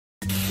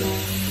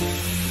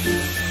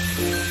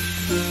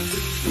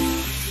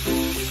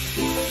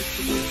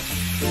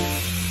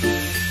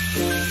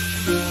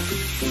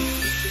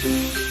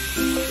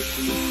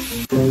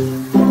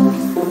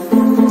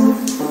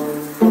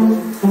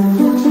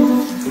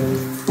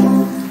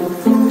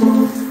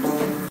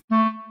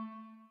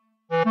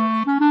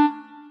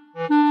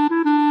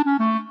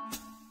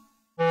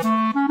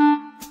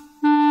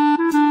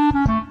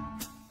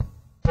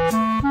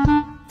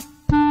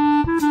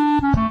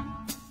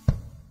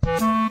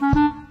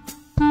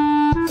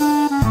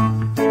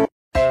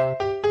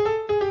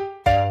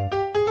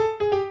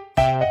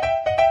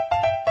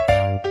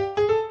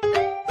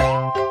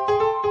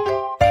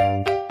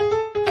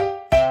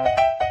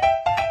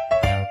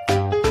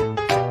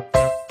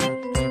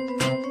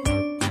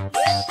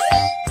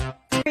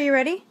Are you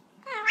ready?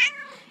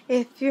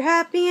 If you're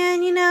happy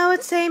and you know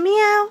it, say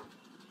meow.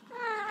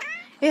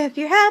 If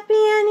you're happy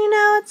and you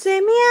know it, say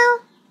meow.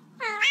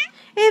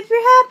 If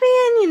you're happy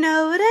and you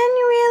know it and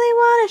you really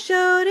want to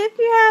show it, if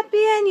you're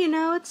happy and you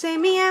know it, say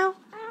meow.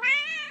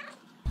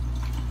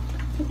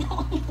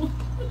 No.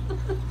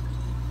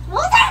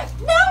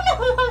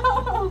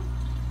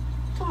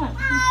 Come on.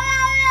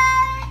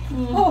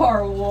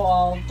 Poor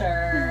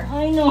Walter.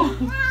 I know.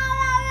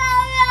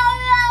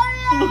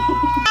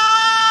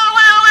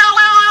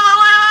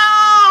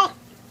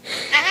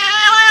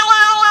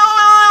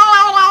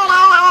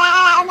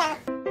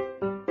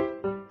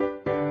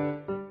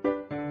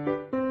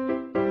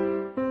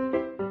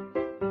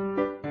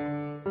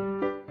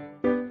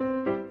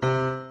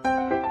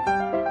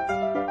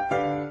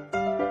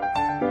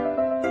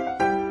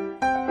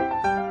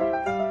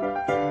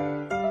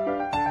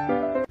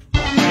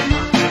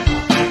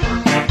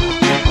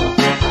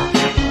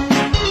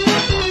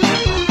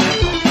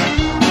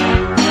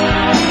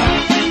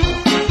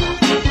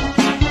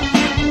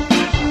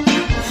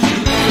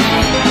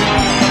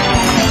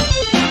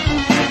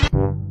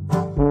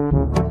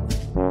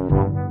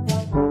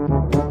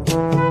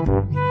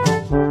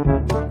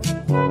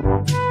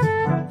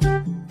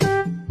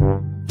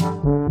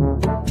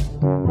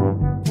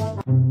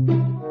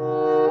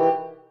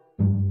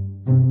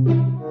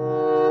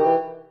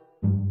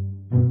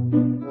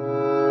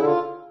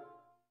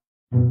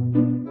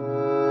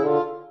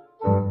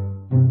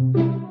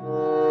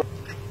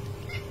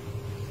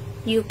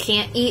 You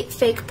can't eat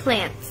fake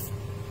plants.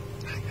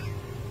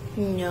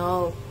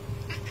 No.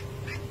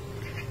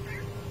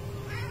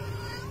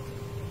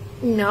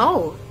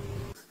 No.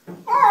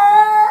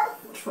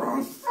 What's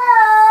wrong?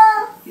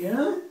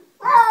 Yeah?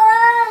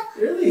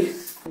 Really?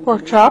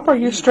 Pork chop, are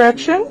you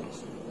stretching?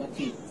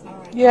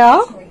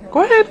 Yeah?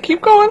 Go ahead,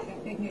 keep going.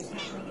 Big news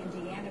happening in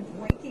Indiana.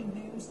 Breaking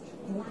news.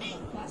 The word of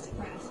the bus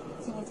crash.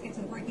 So let's get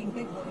to the breaking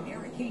big word.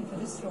 Eric King for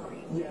this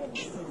story. Yeah,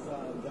 this is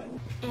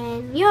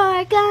And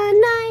you're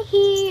gonna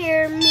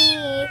hear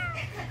me.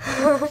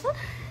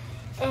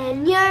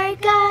 And you're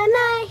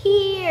gonna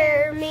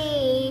hear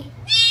me.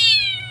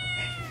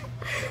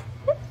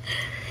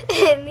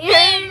 And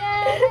you're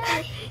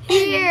gonna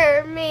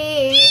hear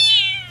me.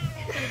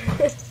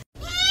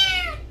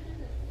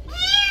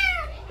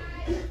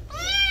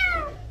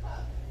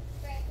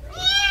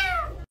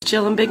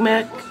 Chilling, Big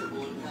Mac?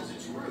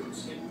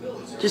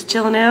 Just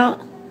chilling out?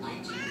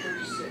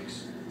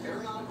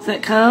 Is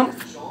that comp?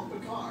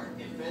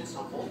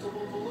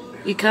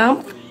 You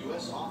comp?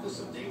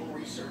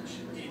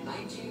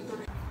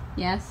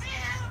 Yes.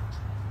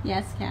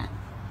 Yes, cat.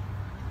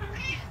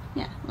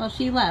 Yeah. Well,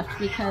 she left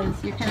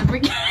because you're kind of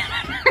freaking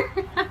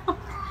her out.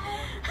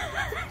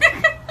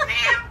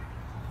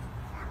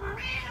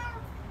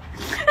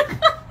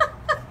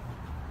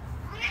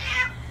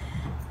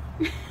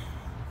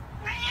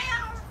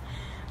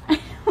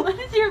 What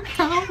is your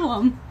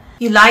problem?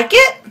 You like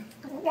it?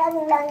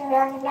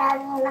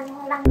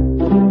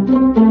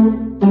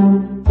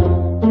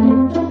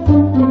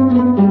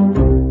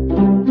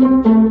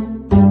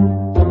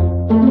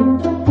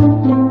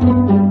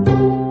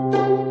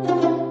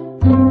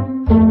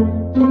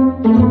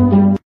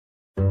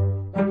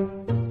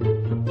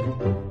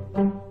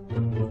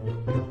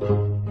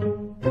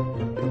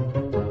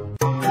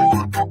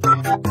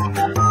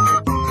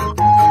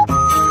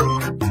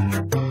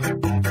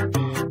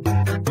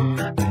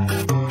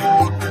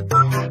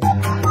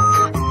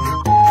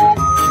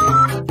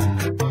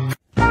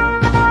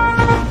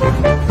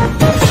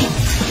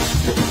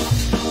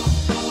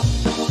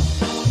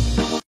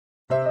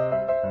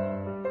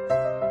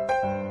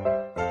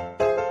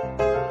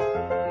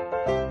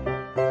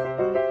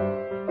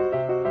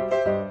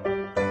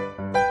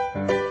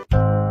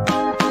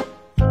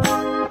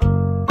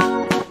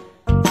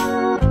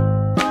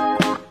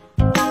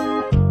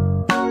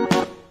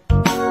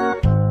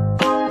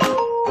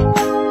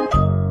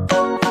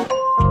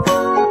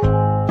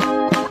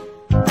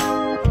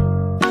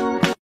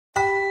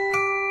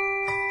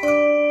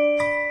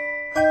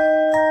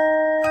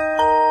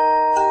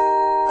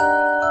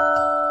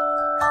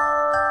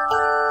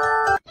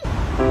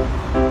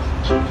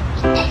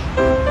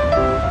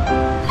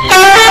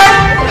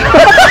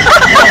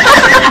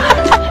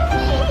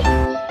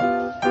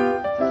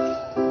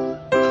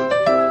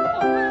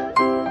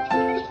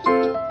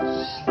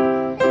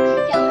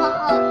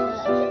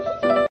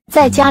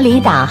 在家里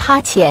打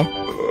哈欠。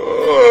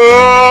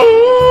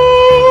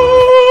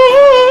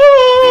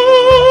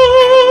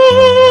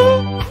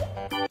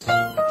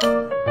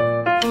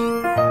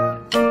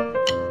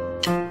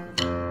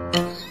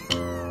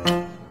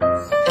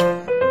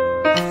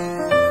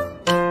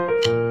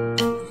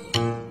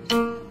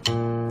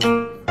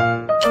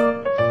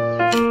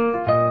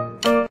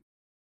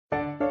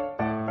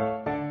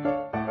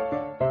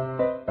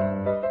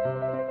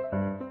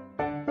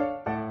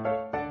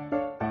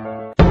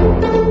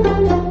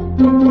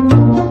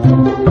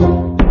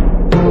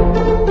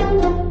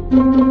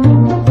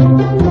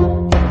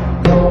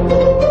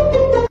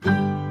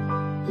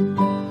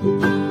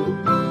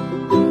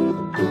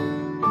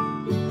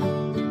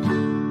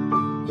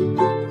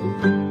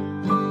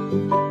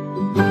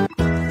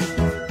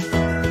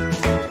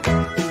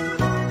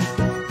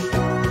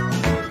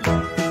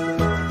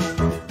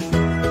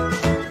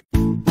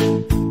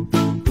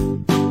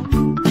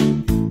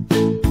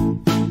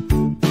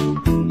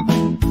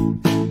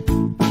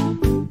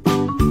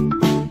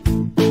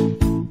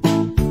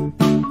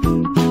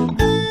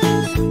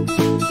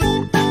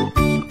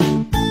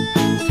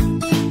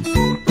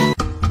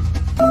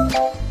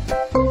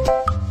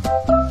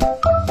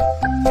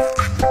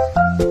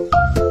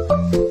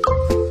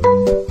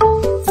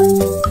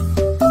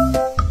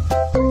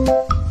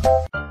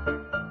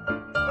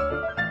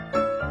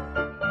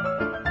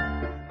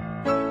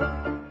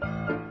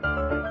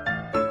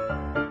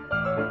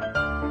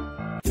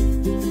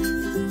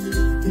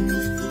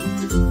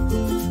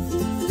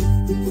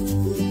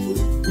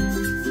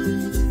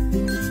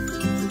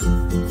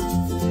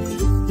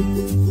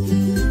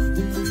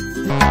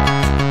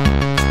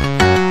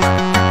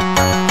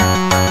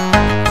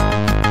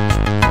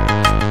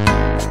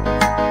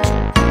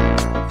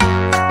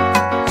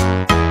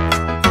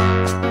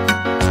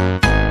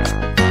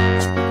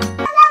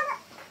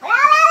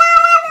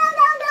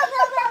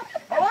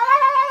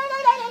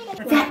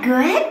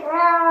Good?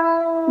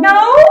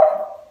 No?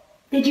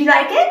 Did you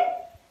like it?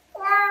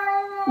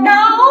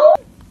 No?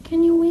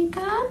 Can you wake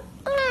up?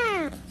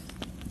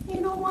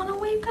 You don't want to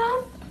wake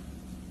up?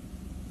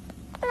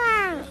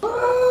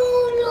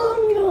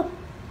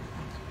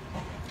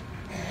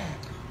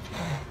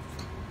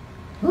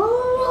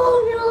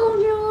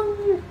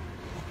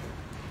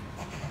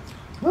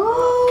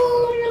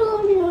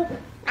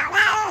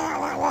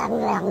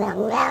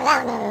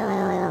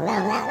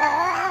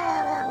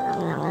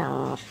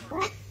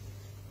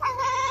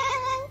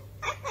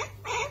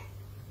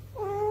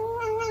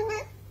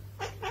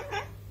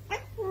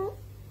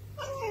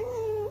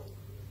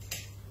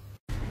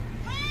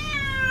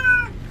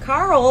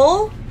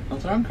 Carl?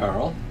 What's wrong,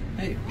 Carl?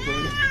 Hey,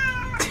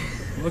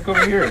 look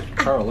over here.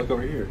 Carl, look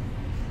over here.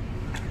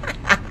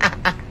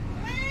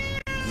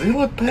 Does he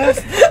look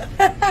pissed?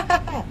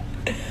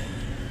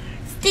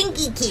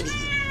 Stinky kitty.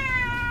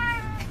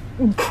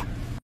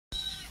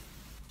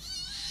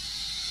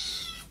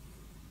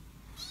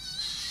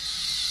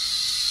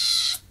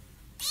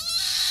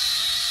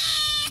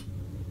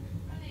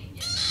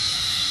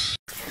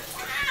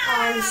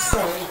 I'm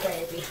sorry,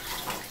 baby.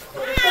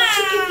 Got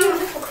to give you a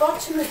little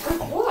bottom a good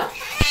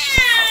wash.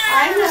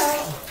 I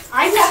know.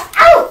 I know.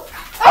 Ow!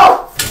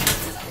 Oh!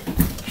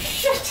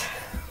 Shit.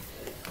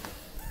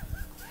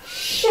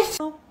 Shit.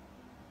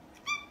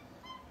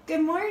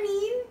 Good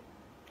morning.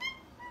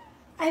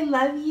 I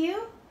love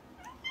you.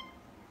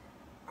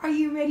 Are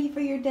you ready for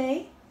your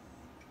day?